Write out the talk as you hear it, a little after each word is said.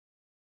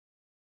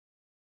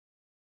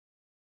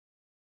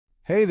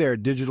Hey there,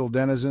 digital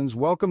denizens.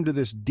 Welcome to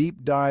this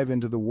deep dive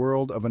into the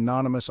world of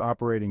anonymous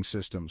operating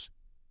systems.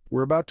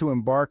 We're about to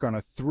embark on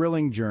a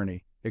thrilling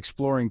journey,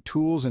 exploring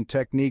tools and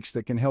techniques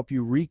that can help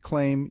you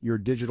reclaim your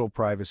digital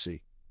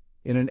privacy.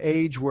 In an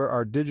age where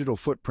our digital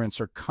footprints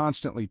are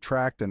constantly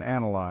tracked and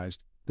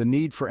analyzed, the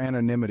need for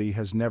anonymity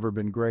has never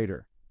been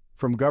greater.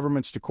 From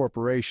governments to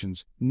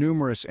corporations,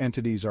 numerous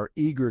entities are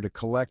eager to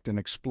collect and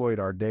exploit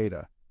our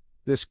data.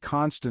 This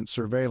constant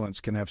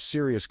surveillance can have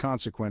serious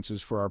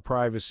consequences for our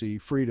privacy,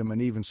 freedom,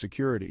 and even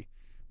security.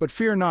 But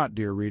fear not,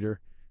 dear reader.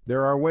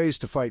 There are ways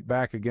to fight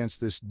back against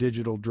this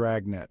digital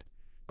dragnet.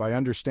 By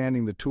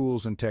understanding the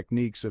tools and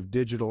techniques of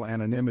digital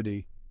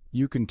anonymity,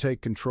 you can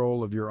take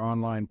control of your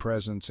online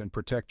presence and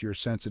protect your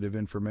sensitive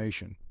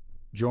information.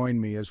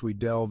 Join me as we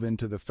delve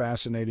into the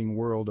fascinating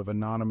world of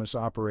anonymous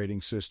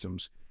operating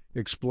systems,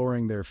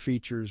 exploring their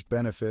features,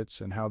 benefits,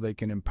 and how they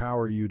can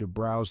empower you to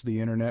browse the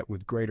internet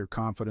with greater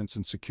confidence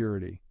and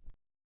security.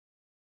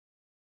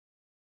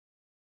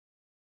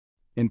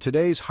 In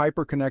today's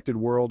hyper-connected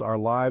world, our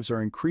lives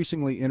are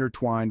increasingly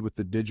intertwined with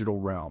the digital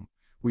realm.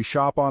 We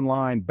shop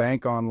online,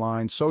 bank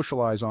online,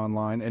 socialize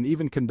online, and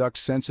even conduct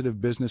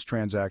sensitive business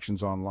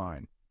transactions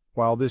online.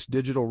 While this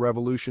digital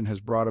revolution has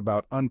brought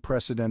about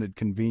unprecedented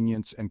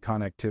convenience and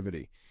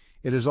connectivity,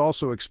 it has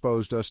also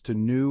exposed us to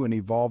new and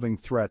evolving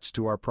threats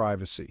to our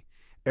privacy.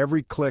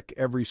 Every click,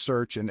 every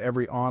search, and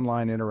every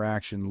online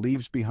interaction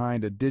leaves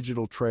behind a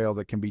digital trail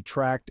that can be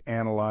tracked,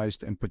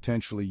 analyzed, and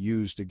potentially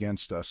used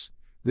against us.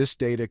 This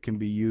data can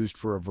be used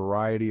for a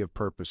variety of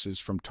purposes,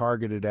 from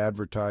targeted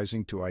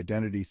advertising to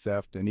identity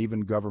theft and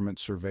even government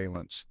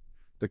surveillance.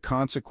 The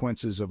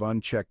consequences of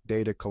unchecked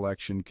data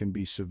collection can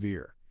be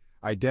severe.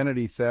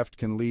 Identity theft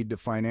can lead to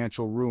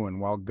financial ruin,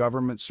 while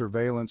government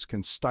surveillance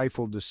can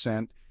stifle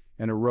dissent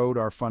and erode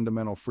our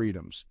fundamental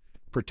freedoms.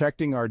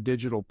 Protecting our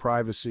digital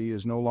privacy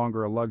is no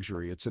longer a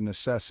luxury, it's a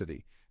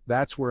necessity.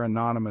 That's where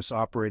anonymous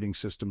operating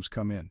systems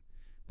come in.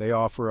 They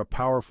offer a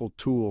powerful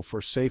tool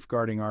for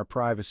safeguarding our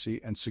privacy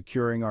and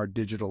securing our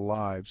digital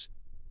lives.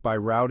 By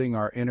routing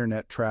our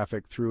internet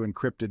traffic through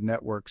encrypted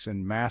networks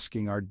and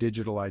masking our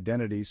digital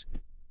identities,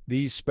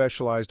 these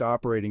specialized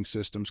operating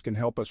systems can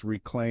help us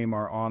reclaim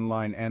our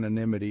online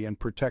anonymity and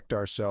protect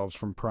ourselves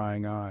from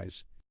prying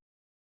eyes.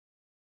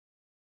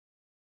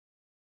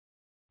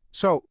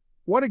 So,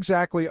 what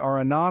exactly are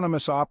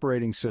anonymous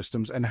operating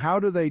systems, and how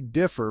do they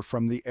differ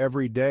from the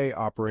everyday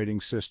operating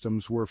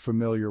systems we're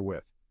familiar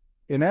with?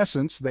 In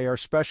essence, they are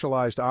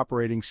specialized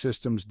operating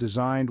systems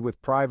designed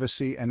with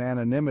privacy and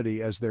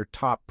anonymity as their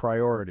top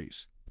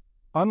priorities.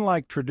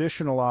 Unlike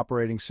traditional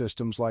operating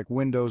systems like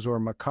Windows or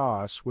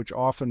macOS, which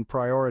often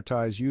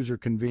prioritize user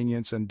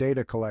convenience and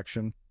data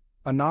collection,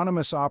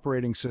 anonymous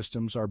operating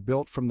systems are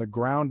built from the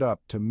ground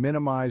up to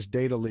minimize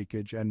data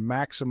leakage and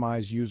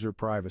maximize user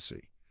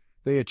privacy.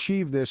 They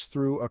achieve this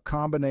through a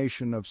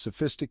combination of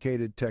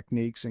sophisticated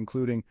techniques,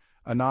 including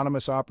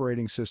anonymous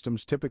operating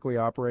systems typically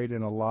operate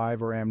in a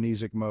live or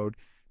amnesic mode,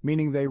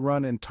 meaning they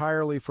run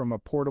entirely from a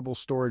portable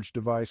storage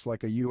device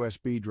like a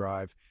USB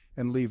drive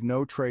and leave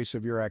no trace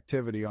of your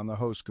activity on the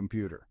host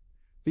computer.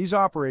 These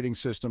operating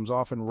systems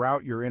often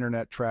route your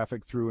internet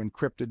traffic through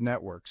encrypted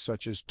networks,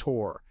 such as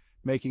Tor,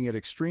 making it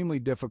extremely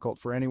difficult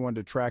for anyone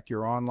to track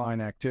your online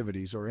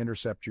activities or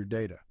intercept your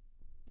data.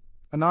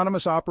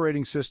 Anonymous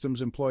operating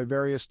systems employ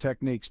various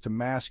techniques to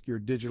mask your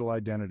digital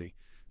identity,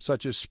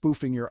 such as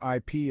spoofing your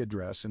IP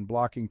address and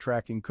blocking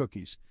tracking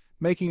cookies,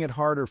 making it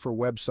harder for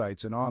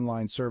websites and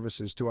online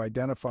services to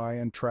identify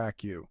and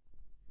track you.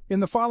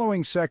 In the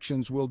following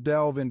sections, we'll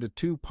delve into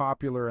two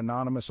popular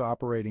anonymous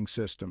operating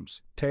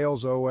systems,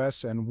 Tails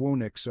OS and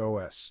Wunix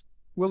OS.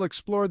 We'll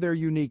explore their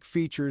unique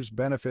features,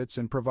 benefits,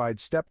 and provide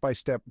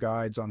step-by-step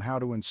guides on how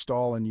to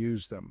install and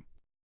use them.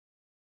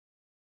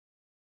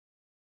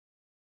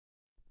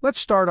 Let's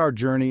start our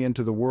journey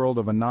into the world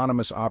of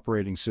anonymous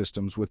operating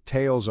systems with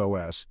Tails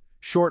OS,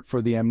 short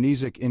for the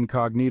Amnesic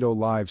Incognito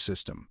Live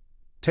System.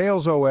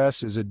 Tails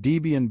OS is a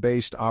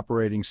Debian-based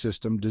operating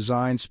system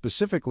designed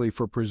specifically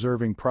for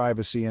preserving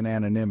privacy and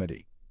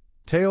anonymity.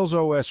 Tails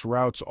OS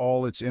routes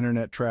all its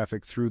internet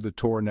traffic through the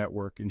Tor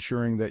network,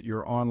 ensuring that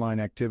your online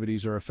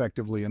activities are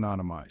effectively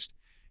anonymized.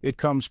 It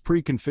comes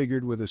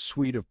pre-configured with a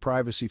suite of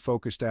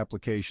privacy-focused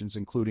applications,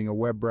 including a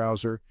web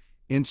browser,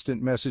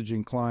 instant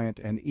messaging client,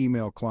 and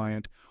email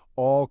client,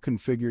 all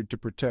configured to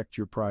protect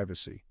your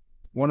privacy.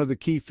 One of the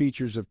key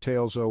features of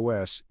Tails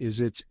OS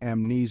is its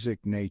amnesic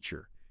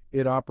nature.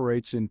 It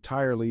operates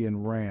entirely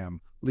in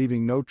RAM,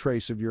 leaving no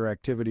trace of your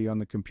activity on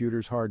the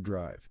computer's hard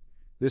drive.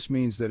 This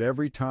means that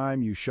every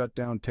time you shut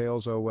down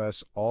Tails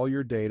OS, all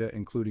your data,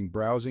 including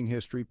browsing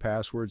history,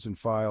 passwords, and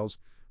files,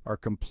 are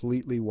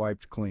completely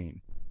wiped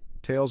clean.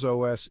 Tails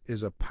OS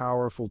is a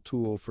powerful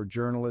tool for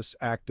journalists,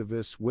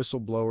 activists,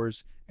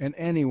 whistleblowers, and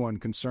anyone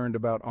concerned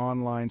about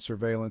online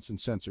surveillance and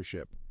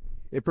censorship.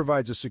 It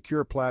provides a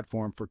secure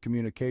platform for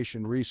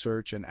communication,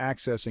 research, and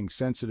accessing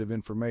sensitive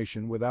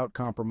information without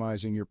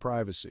compromising your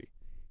privacy.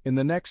 In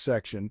the next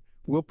section,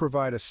 we'll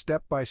provide a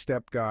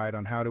step-by-step guide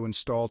on how to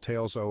install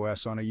Tails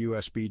OS on a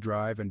USB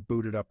drive and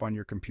boot it up on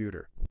your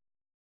computer.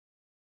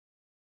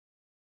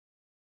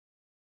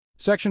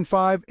 Section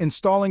 5,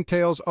 Installing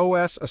Tails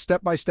OS, a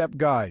step-by-step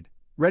guide.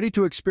 Ready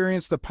to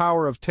experience the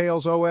power of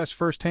Tails OS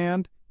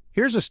firsthand?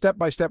 Here's a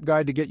step-by-step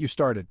guide to get you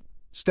started.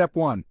 Step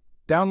 1.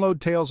 Download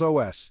Tails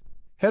OS.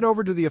 Head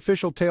over to the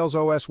official Tails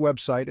OS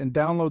website and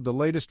download the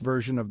latest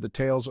version of the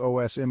Tails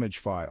OS image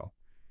file.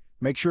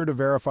 Make sure to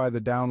verify the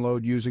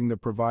download using the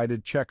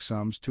provided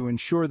checksums to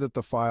ensure that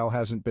the file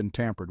hasn't been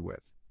tampered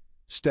with.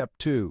 Step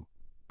 2.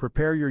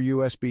 Prepare your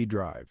USB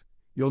drive.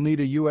 You'll need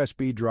a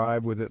USB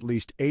drive with at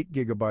least 8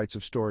 GB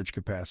of storage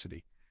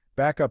capacity.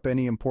 Back up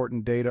any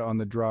important data on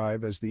the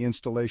drive as the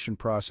installation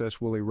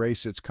process will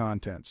erase its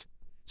contents.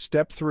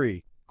 Step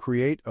 3.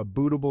 Create a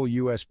bootable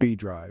USB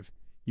drive.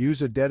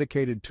 Use a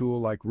dedicated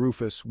tool like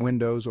Rufus,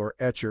 Windows, or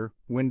Etcher,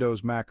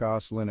 Windows,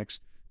 macOS, Linux,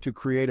 to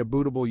create a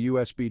bootable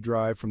USB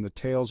drive from the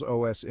Tails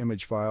OS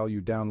image file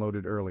you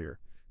downloaded earlier.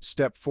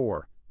 Step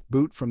 4.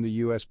 Boot from the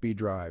USB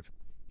drive.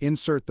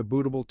 Insert the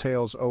bootable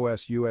Tails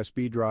OS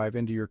USB drive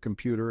into your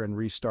computer and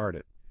restart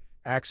it.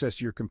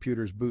 Access your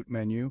computer's boot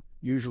menu,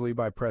 usually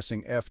by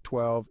pressing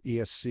F12,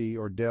 ESC,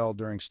 or Del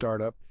during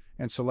startup,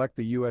 and select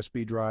the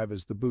USB drive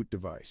as the boot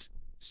device.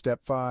 Step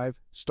 5.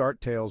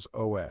 Start Tails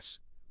OS.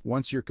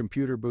 Once your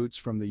computer boots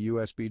from the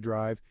USB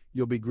drive,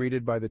 you'll be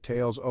greeted by the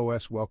Tails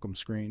OS welcome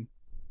screen.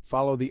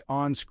 Follow the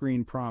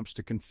on-screen prompts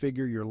to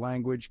configure your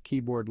language,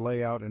 keyboard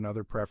layout, and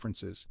other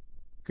preferences.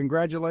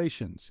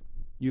 Congratulations!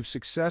 You've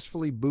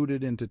successfully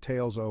booted into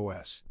Tails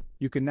OS.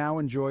 You can now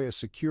enjoy a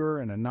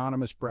secure and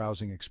anonymous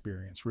browsing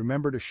experience.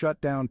 Remember to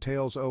shut down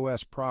Tails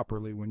OS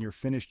properly when you're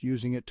finished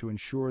using it to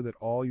ensure that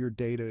all your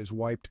data is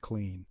wiped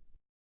clean.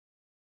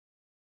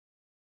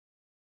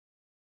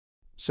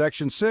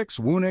 Section 6,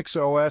 Wunix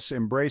OS,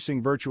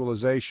 Embracing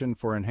Virtualization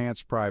for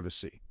Enhanced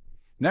Privacy.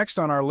 Next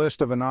on our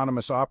list of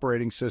anonymous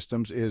operating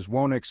systems is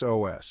Wunix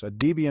OS, a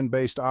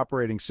Debian-based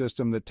operating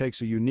system that takes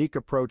a unique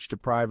approach to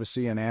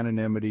privacy and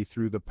anonymity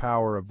through the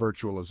power of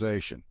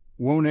virtualization.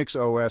 Wunix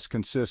OS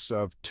consists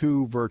of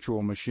 2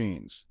 virtual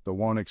machines, the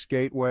Wunix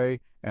Gateway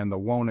and the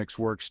Wunix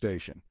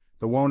Workstation.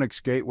 The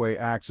Wunix Gateway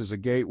acts as a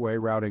gateway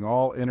routing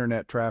all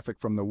internet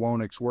traffic from the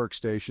Wunix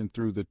Workstation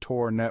through the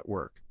Tor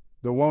network.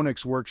 The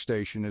Wunix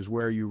Workstation is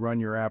where you run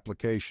your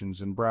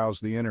applications and browse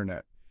the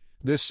internet.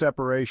 This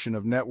separation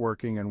of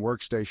networking and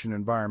workstation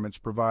environments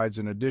provides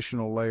an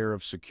additional layer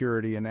of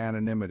security and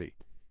anonymity.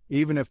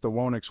 Even if the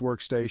Wunix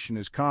Workstation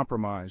is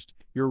compromised,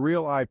 your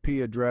real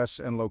IP address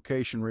and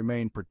location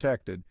remain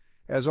protected,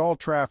 as all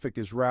traffic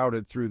is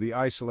routed through the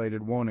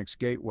isolated Wunix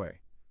Gateway.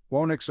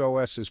 Wunix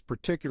OS is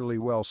particularly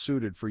well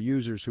suited for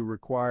users who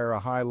require a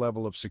high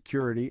level of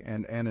security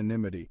and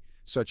anonymity,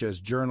 such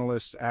as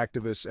journalists,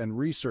 activists, and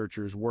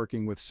researchers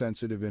working with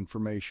sensitive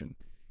information.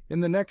 In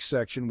the next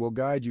section, we'll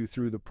guide you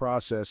through the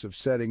process of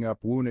setting up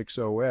Wunix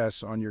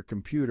OS on your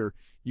computer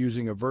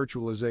using a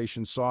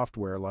virtualization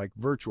software like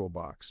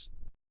VirtualBox.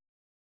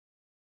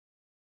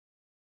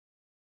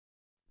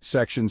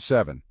 Section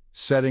 7.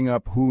 Setting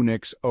up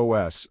Wunix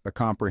OS, a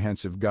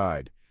comprehensive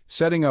guide.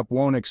 Setting up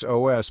Wunix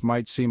OS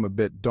might seem a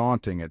bit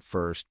daunting at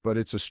first, but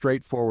it's a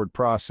straightforward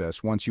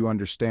process once you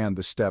understand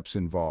the steps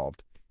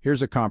involved.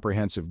 Here's a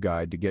comprehensive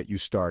guide to get you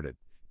started.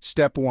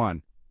 Step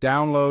 1.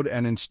 Download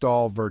and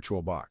install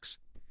VirtualBox.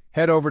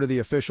 Head over to the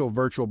official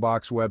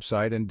VirtualBox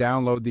website and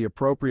download the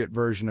appropriate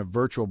version of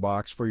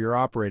VirtualBox for your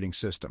operating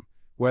system,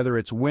 whether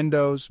it's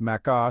Windows,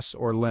 macOS,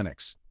 or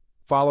Linux.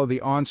 Follow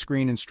the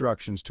on-screen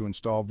instructions to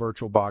install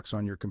VirtualBox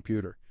on your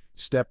computer.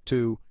 Step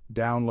 2.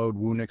 Download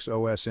Wunix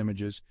OS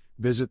images.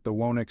 Visit the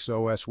Wunix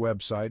OS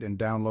website and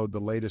download the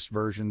latest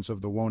versions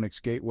of the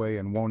Wunix Gateway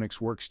and Wunix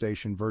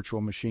Workstation virtual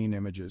machine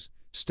images.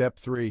 Step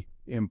 3.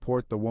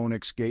 Import the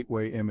Wunix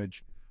Gateway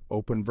image.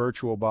 Open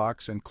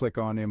VirtualBox and click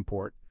on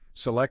Import.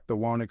 Select the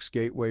Wunix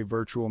Gateway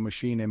virtual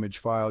machine image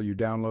file you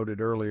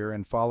downloaded earlier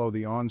and follow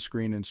the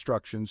on-screen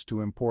instructions to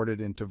import it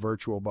into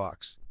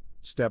VirtualBox.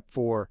 Step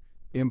 4.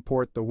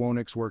 Import the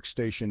Wunix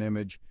Workstation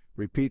image.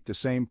 Repeat the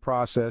same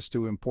process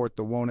to import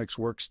the Wunix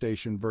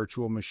Workstation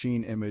virtual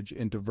machine image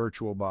into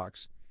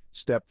VirtualBox.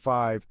 Step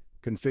 5.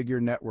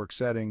 Configure network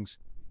settings.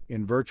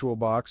 In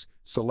VirtualBox,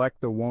 select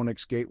the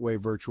Wunix Gateway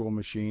virtual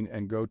machine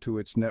and go to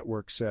its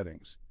network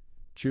settings.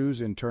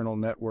 Choose Internal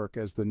Network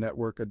as the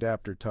network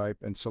adapter type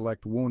and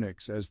select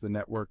Wunix as the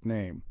network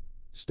name.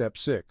 Step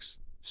 6.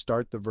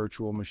 Start the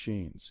virtual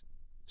machines.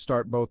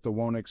 Start both the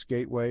Wunix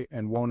Gateway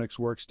and Wunix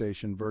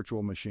Workstation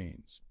virtual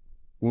machines.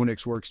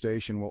 Wunix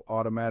Workstation will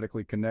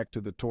automatically connect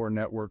to the Tor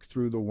network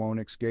through the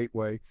Wunix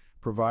Gateway,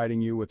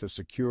 providing you with a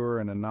secure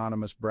and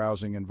anonymous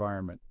browsing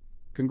environment.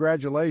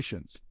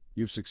 Congratulations!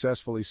 You've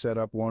successfully set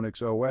up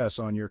Wunix OS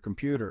on your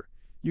computer.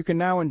 You can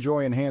now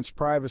enjoy enhanced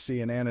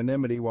privacy and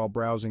anonymity while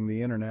browsing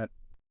the internet.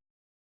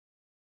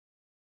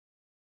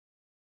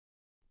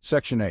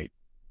 Section 8.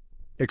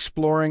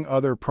 Exploring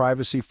other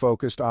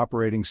privacy-focused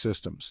operating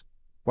systems.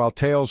 While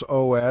Tails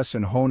OS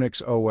and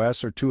Wunix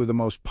OS are 2 of the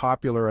most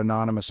popular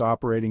anonymous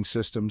operating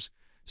systems,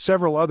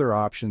 several other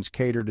options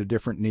cater to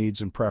different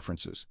needs and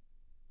preferences.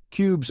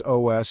 Qubes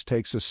OS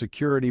takes a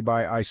security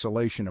by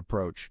isolation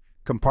approach,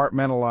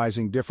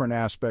 compartmentalizing different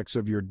aspects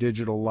of your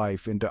digital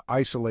life into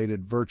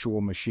isolated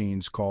virtual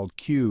machines called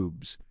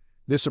cubes.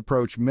 This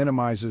approach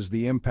minimizes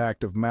the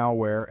impact of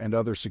malware and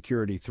other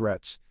security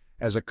threats,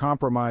 as a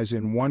compromise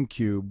in one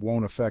cube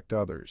won't affect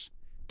others.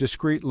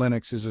 Discrete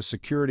Linux is a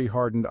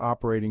security-hardened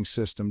operating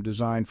system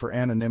designed for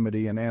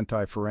anonymity and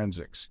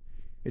anti-forensics.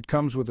 It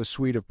comes with a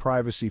suite of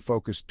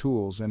privacy-focused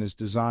tools and is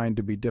designed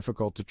to be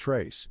difficult to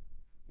trace.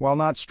 While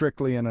not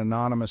strictly an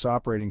anonymous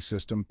operating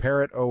system,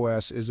 Parrot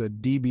OS is a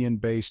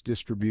Debian-based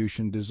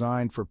distribution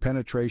designed for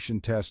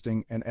penetration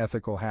testing and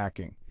ethical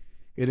hacking.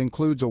 It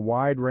includes a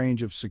wide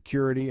range of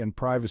security and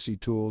privacy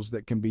tools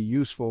that can be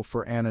useful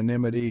for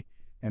anonymity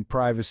and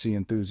privacy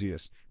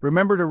enthusiasts.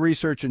 Remember to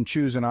research and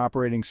choose an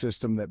operating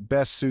system that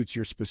best suits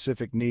your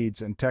specific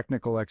needs and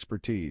technical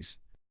expertise.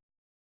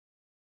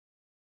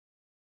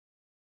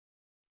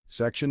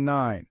 Section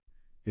 9.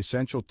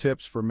 Essential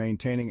tips for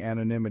maintaining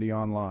anonymity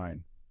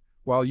online.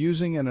 While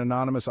using an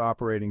anonymous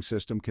operating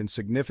system can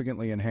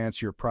significantly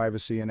enhance your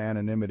privacy and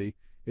anonymity,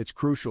 it's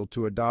crucial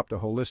to adopt a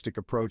holistic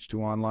approach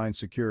to online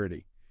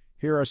security.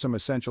 Here are some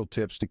essential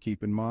tips to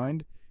keep in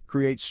mind.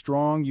 Create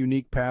strong,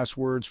 unique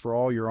passwords for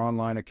all your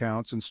online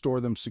accounts and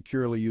store them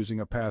securely using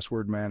a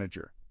password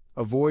manager.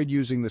 Avoid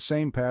using the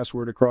same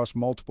password across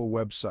multiple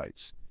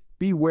websites.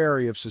 Be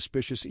wary of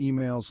suspicious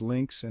emails,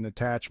 links, and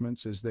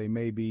attachments, as they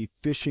may be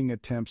phishing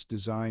attempts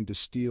designed to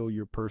steal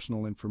your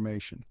personal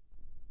information.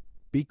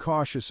 Be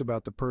cautious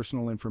about the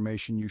personal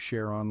information you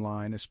share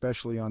online,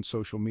 especially on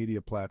social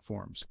media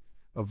platforms.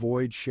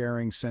 Avoid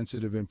sharing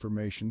sensitive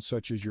information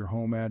such as your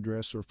home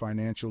address or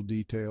financial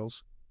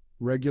details.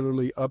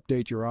 Regularly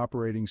update your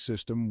operating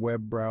system,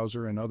 web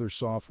browser, and other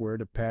software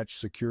to patch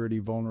security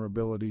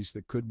vulnerabilities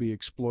that could be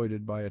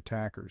exploited by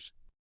attackers.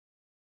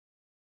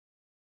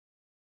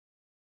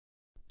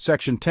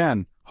 Section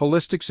 10.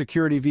 Holistic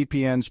Security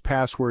VPNs,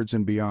 Passwords,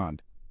 and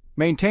Beyond.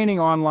 Maintaining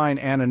online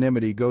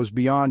anonymity goes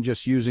beyond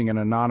just using an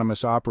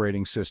anonymous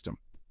operating system.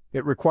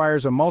 It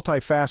requires a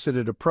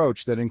multifaceted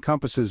approach that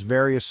encompasses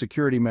various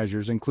security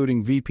measures,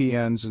 including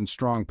VPNs and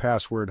strong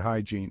password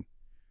hygiene.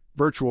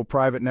 Virtual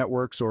private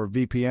networks, or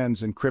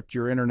VPNs, encrypt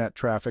your internet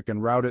traffic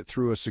and route it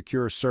through a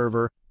secure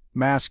server,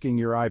 masking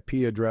your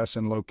IP address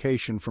and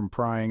location from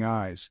prying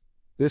eyes.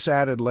 This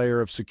added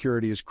layer of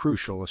security is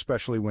crucial,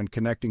 especially when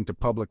connecting to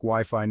public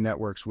Wi-Fi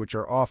networks, which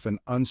are often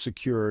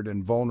unsecured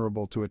and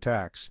vulnerable to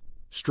attacks.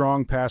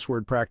 Strong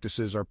password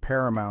practices are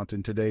paramount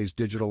in today's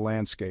digital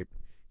landscape.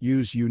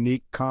 Use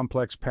unique,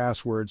 complex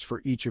passwords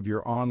for each of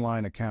your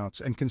online accounts,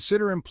 and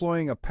consider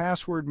employing a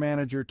password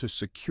manager to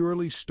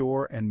securely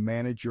store and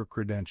manage your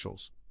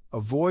credentials.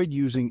 Avoid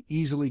using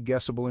easily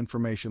guessable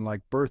information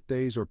like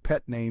birthdays or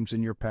pet names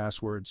in your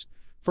passwords.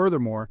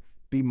 Furthermore,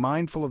 be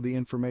mindful of the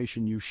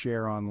information you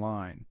share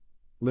online.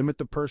 Limit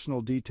the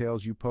personal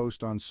details you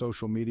post on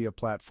social media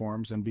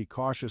platforms, and be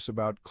cautious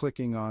about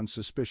clicking on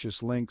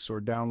suspicious links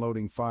or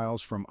downloading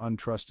files from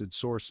untrusted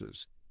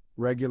sources.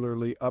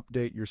 Regularly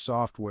update your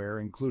software,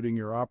 including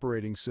your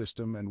operating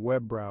system and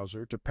web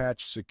browser, to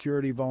patch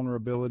security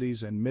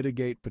vulnerabilities and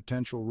mitigate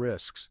potential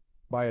risks.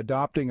 By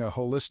adopting a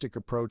holistic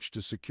approach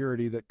to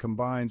security that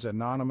combines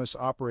anonymous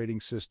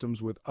operating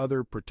systems with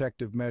other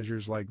protective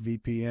measures like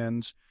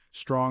VPNs,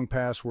 strong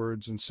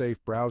passwords, and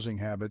safe browsing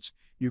habits,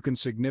 you can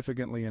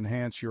significantly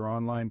enhance your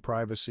online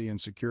privacy and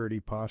security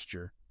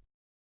posture.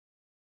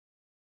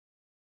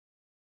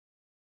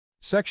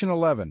 Section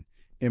 11.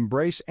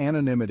 Embrace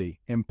anonymity.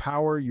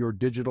 Empower your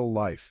digital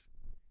life.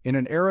 In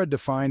an era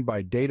defined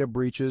by data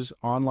breaches,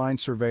 online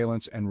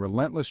surveillance, and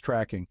relentless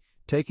tracking,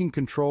 taking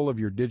control of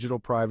your digital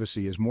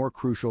privacy is more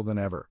crucial than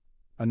ever.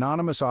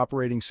 Anonymous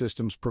operating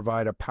systems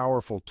provide a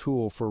powerful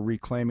tool for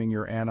reclaiming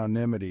your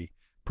anonymity,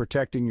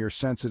 protecting your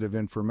sensitive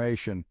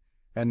information,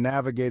 and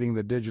navigating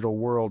the digital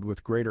world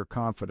with greater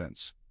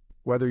confidence.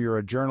 Whether you're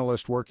a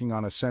journalist working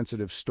on a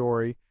sensitive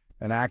story,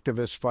 an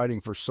activist fighting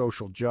for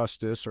social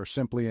justice, or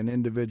simply an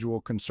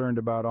individual concerned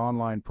about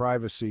online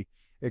privacy,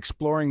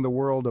 exploring the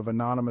world of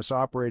anonymous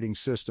operating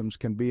systems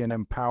can be an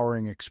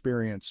empowering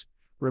experience.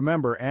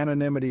 Remember,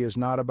 anonymity is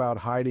not about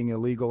hiding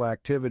illegal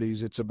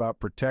activities, it's about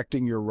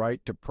protecting your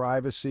right to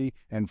privacy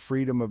and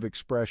freedom of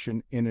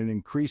expression in an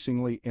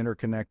increasingly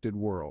interconnected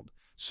world.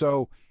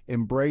 So,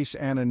 embrace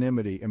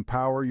anonymity,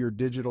 empower your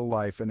digital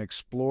life, and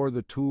explore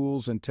the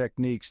tools and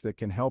techniques that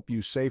can help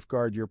you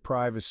safeguard your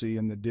privacy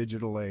in the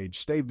digital age.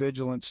 Stay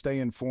vigilant, stay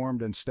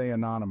informed, and stay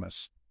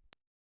anonymous.